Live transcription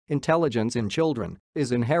Intelligence in children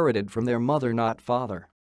is inherited from their mother, not father.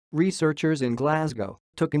 Researchers in Glasgow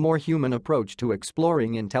took a more human approach to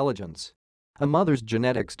exploring intelligence. A mother's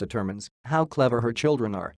genetics determines how clever her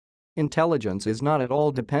children are. Intelligence is not at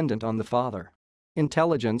all dependent on the father.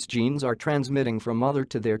 Intelligence genes are transmitting from mother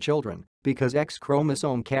to their children because X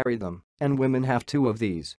chromosome carry them, and women have two of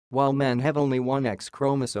these, while men have only one X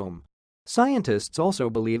chromosome. Scientists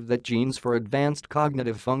also believe that genes for advanced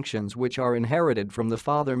cognitive functions which are inherited from the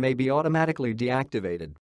father may be automatically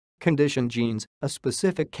deactivated. Conditioned genes, a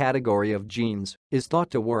specific category of genes, is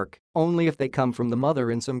thought to work only if they come from the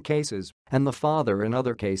mother in some cases and the father in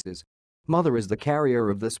other cases. Mother is the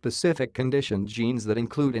carrier of the specific conditioned genes that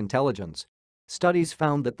include intelligence. Studies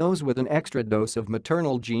found that those with an extra dose of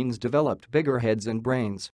maternal genes developed bigger heads and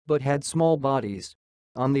brains but had small bodies.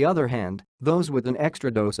 On the other hand, those with an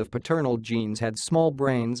extra dose of paternal genes had small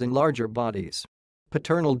brains and larger bodies.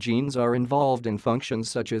 Paternal genes are involved in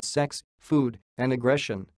functions such as sex, food, and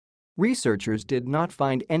aggression. Researchers did not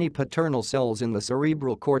find any paternal cells in the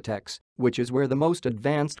cerebral cortex, which is where the most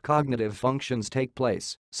advanced cognitive functions take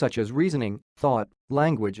place, such as reasoning, thought,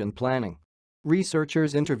 language, and planning.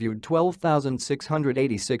 Researchers interviewed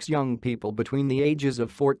 12,686 young people between the ages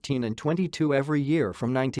of 14 and 22 every year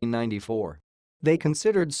from 1994. They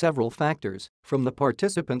considered several factors, from the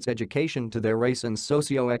participants' education to their race and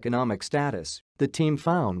socio-economic status. The team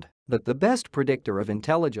found that the best predictor of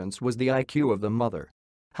intelligence was the IQ of the mother.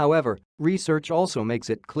 However, research also makes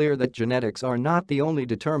it clear that genetics are not the only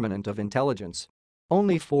determinant of intelligence.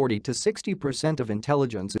 Only 40 to 60% of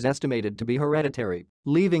intelligence is estimated to be hereditary,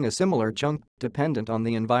 leaving a similar chunk dependent on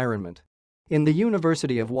the environment. In the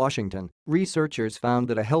University of Washington, researchers found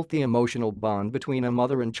that a healthy emotional bond between a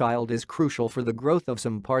mother and child is crucial for the growth of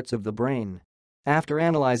some parts of the brain. After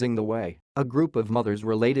analyzing the way a group of mothers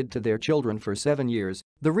related to their children for 7 years,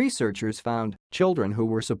 the researchers found children who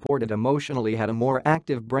were supported emotionally had a more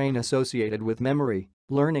active brain associated with memory,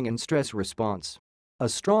 learning, and stress response. A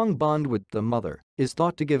strong bond with the mother is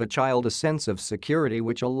thought to give a child a sense of security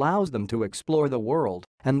which allows them to explore the world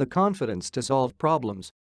and the confidence to solve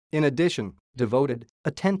problems. In addition, devoted,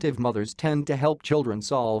 attentive mothers tend to help children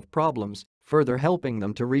solve problems, further helping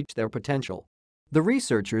them to reach their potential. The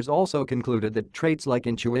researchers also concluded that traits like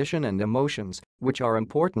intuition and emotions, which are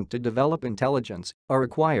important to develop intelligence, are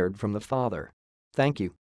acquired from the father. Thank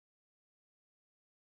you.